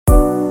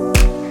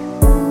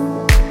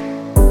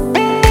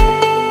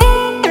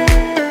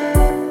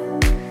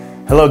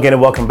Hello again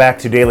and welcome back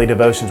to Daily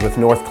Devotions with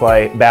North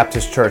Clay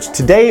Baptist Church.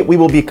 Today we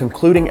will be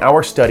concluding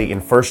our study in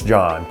 1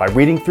 John by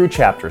reading through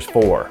chapters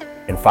 4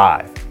 and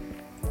 5.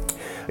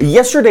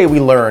 Yesterday we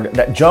learned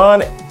that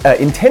John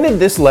intended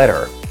this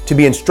letter to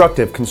be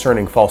instructive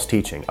concerning false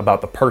teaching about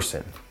the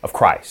person of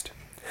Christ.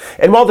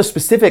 And while the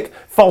specific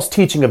false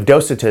teaching of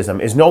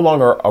Docetism is no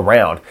longer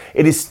around,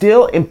 it is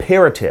still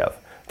imperative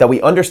that we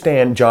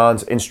understand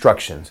John's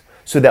instructions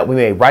so that we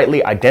may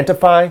rightly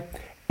identify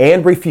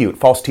and refute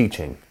false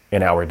teaching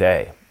in our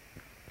day.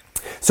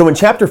 So in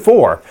chapter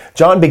 4,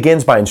 John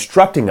begins by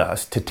instructing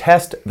us to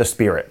test the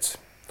spirits.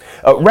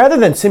 Rather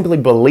than simply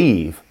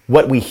believe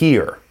what we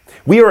hear,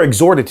 we are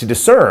exhorted to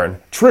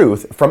discern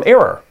truth from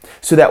error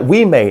so that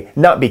we may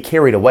not be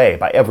carried away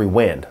by every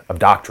wind of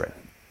doctrine.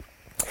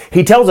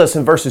 He tells us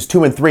in verses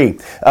 2 and 3,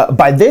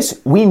 by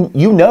this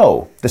you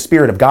know the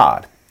Spirit of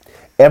God.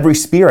 Every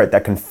spirit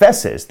that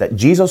confesses that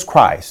Jesus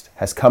Christ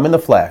has come in the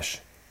flesh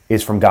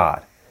is from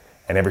God.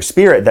 And every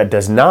spirit that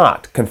does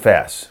not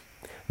confess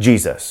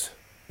Jesus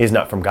is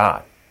not from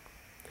God.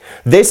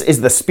 This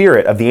is the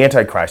spirit of the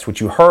Antichrist,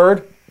 which you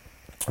heard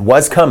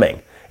was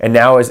coming and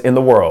now is in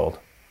the world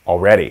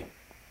already.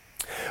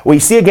 We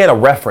see again a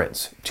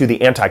reference to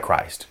the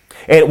Antichrist,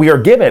 and we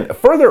are given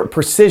further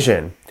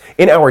precision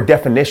in our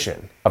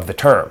definition of the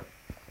term.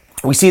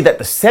 We see that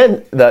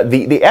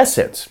the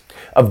essence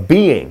of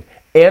being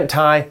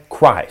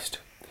anti-Christ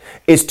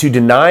is to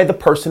deny the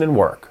person and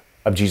work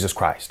of Jesus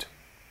Christ.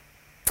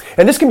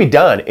 And this can be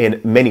done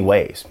in many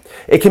ways.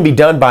 It can be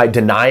done by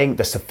denying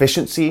the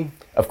sufficiency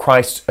of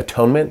Christ's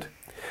atonement.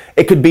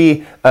 It could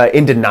be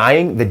in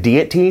denying the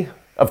deity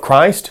of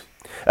Christ.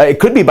 It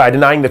could be by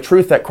denying the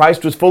truth that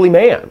Christ was fully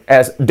man,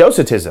 as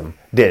Docetism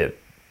did.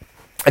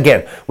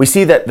 Again, we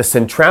see that the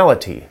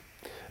centrality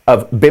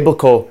of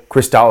biblical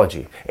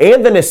Christology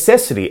and the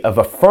necessity of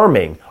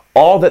affirming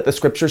all that the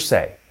Scriptures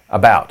say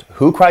about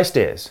who Christ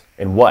is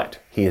and what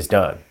He has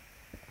done.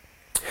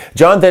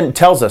 John then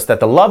tells us that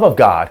the love of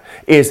God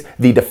is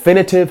the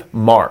definitive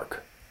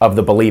mark of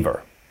the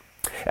believer.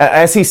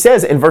 As he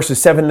says in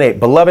verses 7 and 8,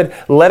 "Beloved,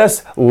 let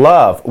us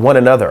love one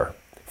another,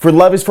 for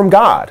love is from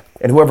God,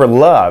 and whoever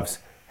loves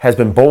has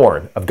been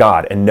born of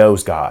God and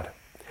knows God.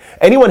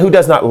 Anyone who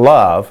does not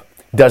love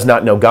does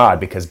not know God,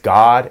 because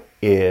God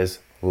is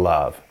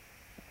love."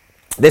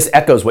 This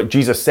echoes what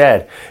Jesus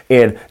said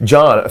in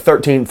John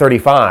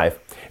 13:35.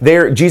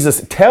 There,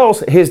 Jesus tells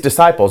his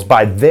disciples,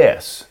 "By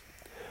this,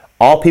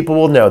 all people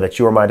will know that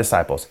you are my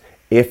disciples,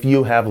 if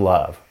you have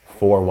love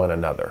for one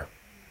another."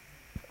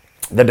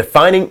 The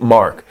defining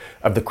mark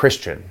of the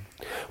Christian,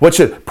 what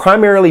should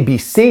primarily be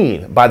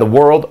seen by the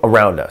world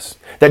around us,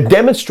 that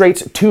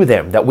demonstrates to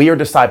them that we are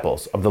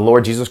disciples of the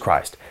Lord Jesus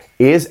Christ,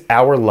 is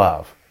our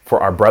love for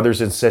our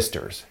brothers and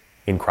sisters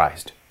in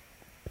Christ.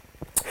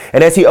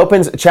 And as he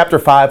opens chapter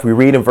 5, we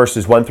read in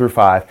verses 1 through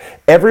 5,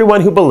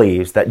 "Everyone who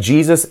believes that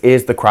Jesus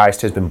is the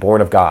Christ has been born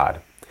of God.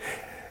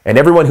 And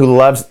everyone who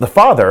loves the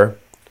Father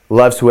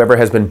loves whoever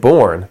has been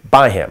born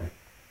by him.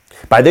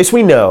 By this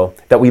we know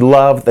that we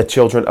love the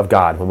children of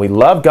God, when we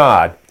love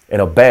God and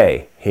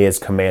obey his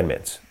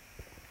commandments.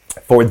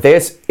 For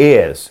this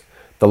is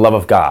the love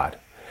of God,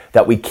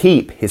 that we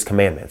keep his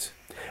commandments.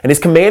 And his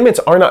commandments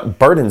are not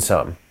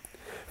burdensome.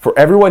 For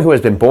everyone who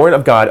has been born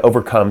of God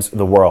overcomes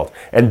the world.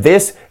 And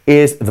this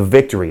is the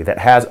victory that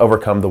has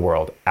overcome the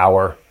world,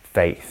 our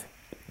faith.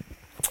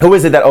 Who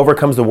is it that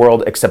overcomes the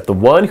world except the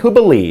one who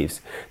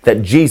believes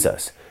that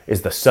Jesus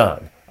is the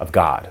Son of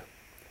God?"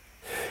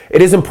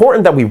 It is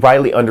important that we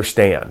rightly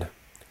understand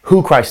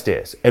who Christ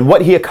is and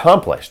what he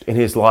accomplished in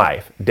his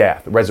life,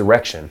 death,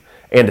 resurrection,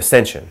 and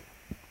ascension.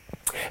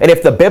 And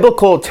if the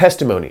biblical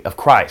testimony of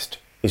Christ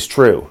is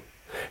true,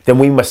 then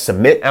we must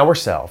submit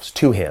ourselves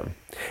to him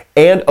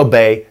and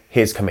obey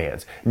his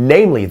commands,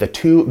 namely the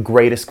two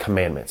greatest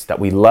commandments, that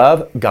we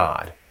love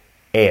God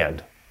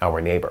and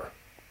our neighbor.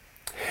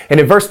 And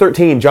in verse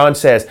 13, John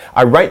says,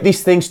 "I write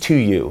these things to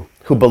you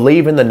who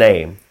believe in the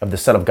name of the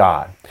Son of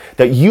God,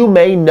 that you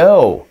may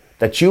know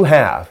that you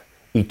have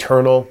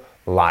eternal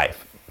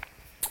life."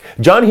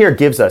 John here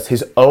gives us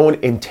his own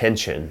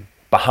intention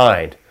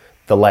behind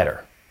the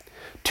letter,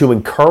 to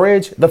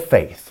encourage the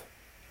faith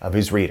of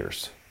his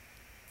readers.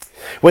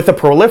 With the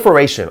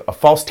proliferation of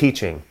false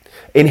teaching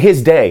in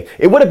his day,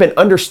 it would have been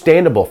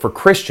understandable for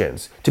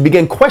Christians to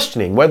begin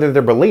questioning whether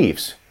their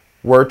beliefs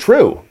were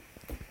true.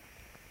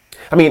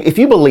 I mean, if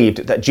you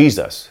believed that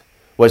Jesus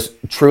was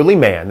truly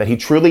man, that he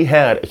truly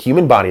had a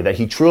human body, that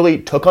he truly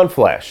took on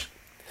flesh,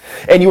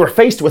 and you were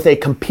faced with a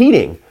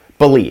competing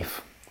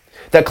belief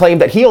that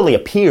claimed that he only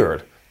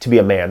appeared to be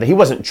a man, that he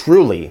wasn't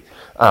truly,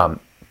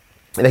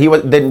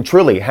 didn't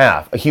truly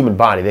have a human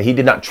body, that he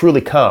did not truly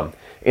come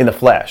in the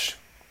flesh,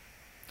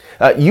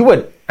 you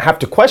would have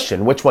to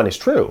question which one is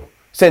true,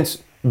 since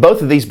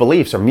both of these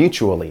beliefs are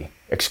mutually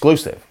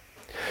exclusive.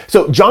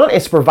 So John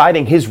is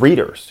providing his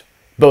readers,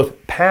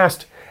 both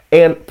past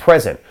and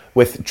present,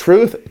 with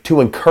truth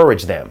to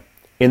encourage them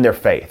in their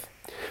faith,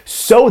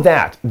 so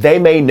that they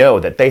may know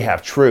that they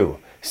have true,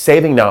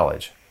 saving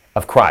knowledge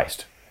of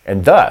Christ,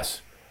 and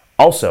thus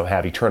also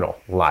have eternal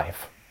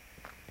life.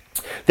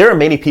 There are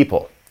many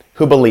people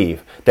who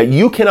believe that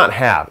you cannot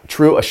have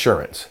true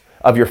assurance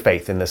of your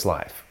faith in this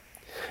life.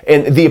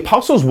 And the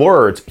apostles'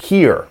 words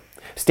here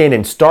stand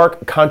in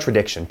stark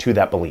contradiction to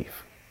that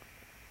belief.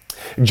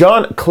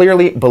 John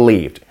clearly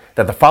believed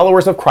that the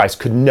followers of Christ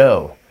could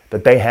know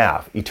that they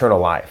have eternal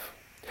life.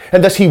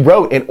 And thus he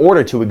wrote in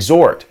order to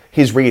exhort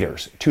his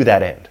readers to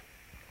that end.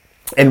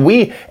 And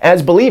we,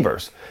 as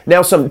believers,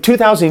 now some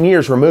 2,000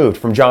 years removed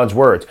from John's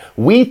words,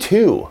 we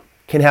too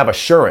can have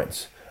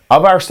assurance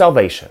of our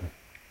salvation.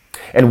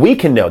 And we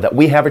can know that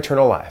we have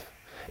eternal life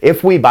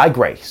if we, by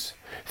grace,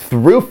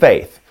 through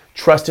faith,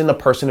 trust in the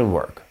person and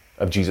work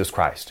of Jesus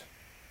Christ.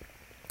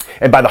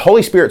 And by the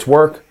Holy Spirit's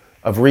work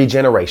of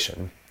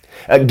regeneration,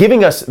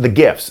 giving us the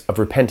gifts of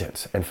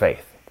repentance and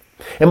faith.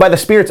 And by the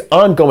Spirit's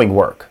ongoing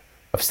work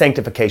of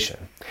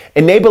sanctification,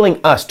 enabling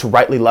us to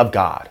rightly love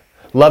God,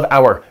 love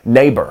our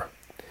neighbor,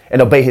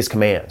 and obey his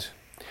commands,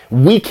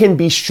 we can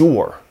be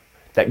sure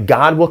that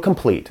God will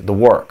complete the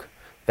work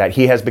that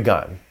he has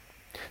begun,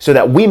 so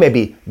that we may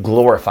be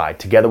glorified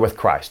together with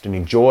Christ and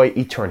enjoy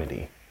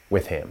eternity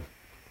with him.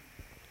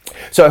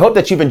 So I hope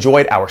that you've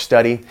enjoyed our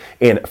study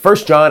in 1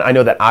 John. I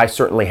know that I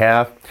certainly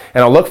have.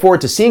 And I'll look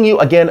forward to seeing you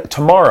again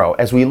tomorrow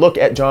as we look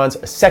at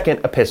John's second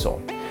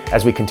epistle,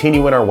 as we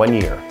continue in our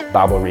one-year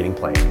Bible reading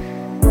plan.